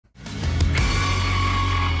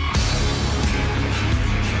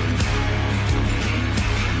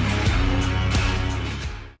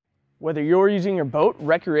Whether you're using your boat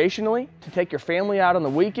recreationally to take your family out on the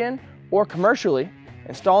weekend or commercially,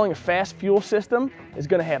 installing a FASS fuel system is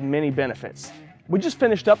going to have many benefits. We just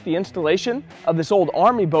finished up the installation of this old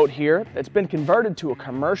Army boat here that's been converted to a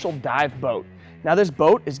commercial dive boat. Now this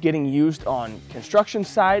boat is getting used on construction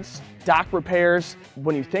sites, dock repairs.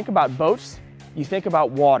 When you think about boats, you think about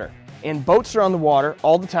water. And boats are on the water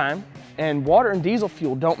all the time, and water and diesel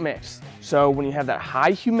fuel don't mix. So when you have that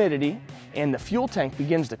high humidity and the fuel tank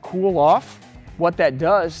begins to cool off, what that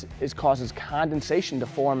does is causes condensation to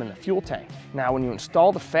form in the fuel tank. Now when you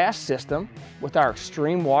install the FASS system with our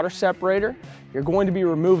Extreme Water Separator, you're going to be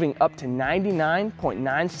removing up to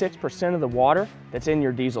 99.96% of the water that's in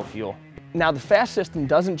your diesel fuel. Now the FASS system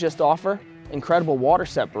doesn't just offer incredible water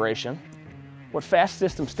separation. What FASS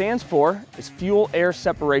system stands for is Fuel Air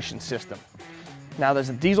Separation System. Now as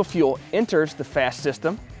the diesel fuel enters the FASS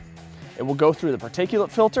system, it will go through the particulate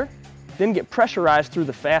filter, then get pressurized through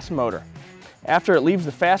the FASS motor. After it leaves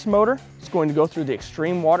the FASS motor, it's going to go through the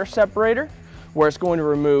Extreme Water Separator, where it's going to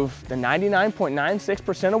remove the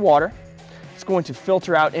 99.96% of water. It's going to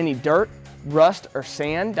filter out any dirt, rust, or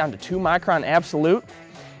sand down to 2 micron absolute,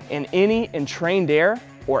 and any entrained air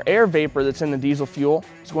or air vapor that's in the diesel fuel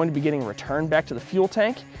is going to be getting returned back to the fuel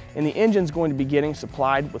tank, and the engine's going to be getting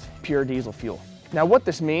supplied with pure diesel fuel. Now what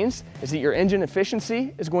this means is that your engine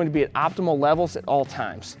efficiency is going to be at optimal levels at all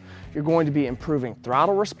times. You're going to be improving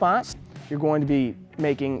throttle response, you're going to be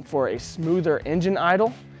making for a smoother engine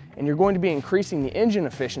idle, and you're going to be increasing the engine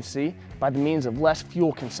efficiency by the means of less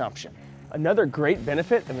fuel consumption. Another great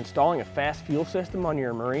benefit of installing a FASS fuel system on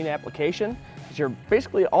your marine application is you're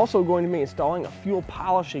basically also going to be installing a fuel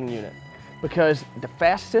polishing unit, because the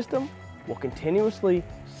FASS system will continuously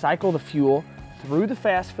cycle the fuel through the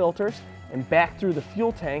FASS filters and back through the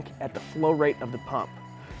fuel tank at the flow rate of the pump.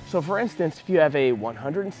 So for instance, if you have a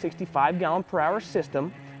 165 gallon per hour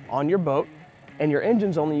system on your boat and your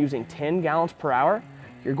engine's only using 10 gallons per hour,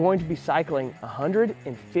 you're going to be cycling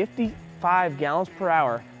 155 gallons per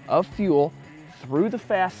hour of fuel through the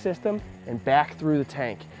FASS system and back through the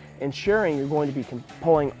tank, ensuring you're going to be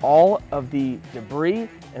pulling all of the debris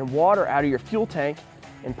and water out of your fuel tank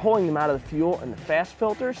and pulling them out of the fuel and the FASS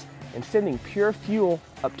filters and sending pure fuel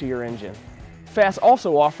up to your engine. FASS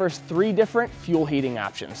also offers 3 different fuel heating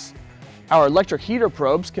options. Our electric heater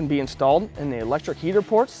probes can be installed in the electric heater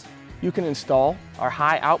ports. You can install our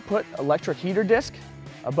high output electric heater disc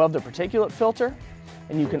above the particulate filter,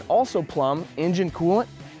 and you can also plumb engine coolant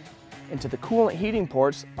into the coolant heating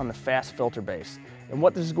ports on the FASS filter base. And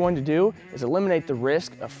what this is going to do is eliminate the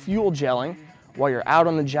risk of fuel gelling while you're out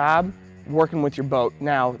on the job working with your boat.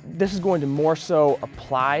 Now, this is going to more so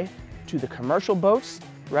apply to the commercial boats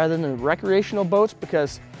rather than the recreational boats,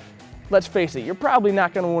 because let's face it, you're probably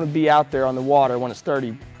not going to want to be out there on the water when it's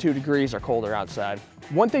 32 degrees or colder outside.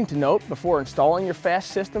 One thing to note before installing your FASS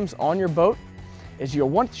systems on your boat is you'll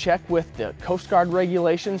want to check with the Coast Guard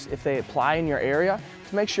regulations if they apply in your area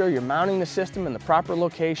to make sure you're mounting the system in the proper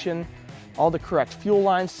location, all the correct fuel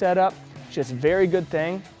lines set up. It's just a very good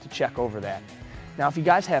thing to check over that. Now, if you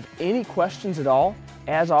guys have any questions at all,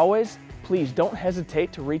 as always, please don't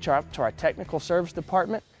hesitate to reach out to our technical service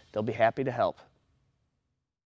department. They'll be happy to help.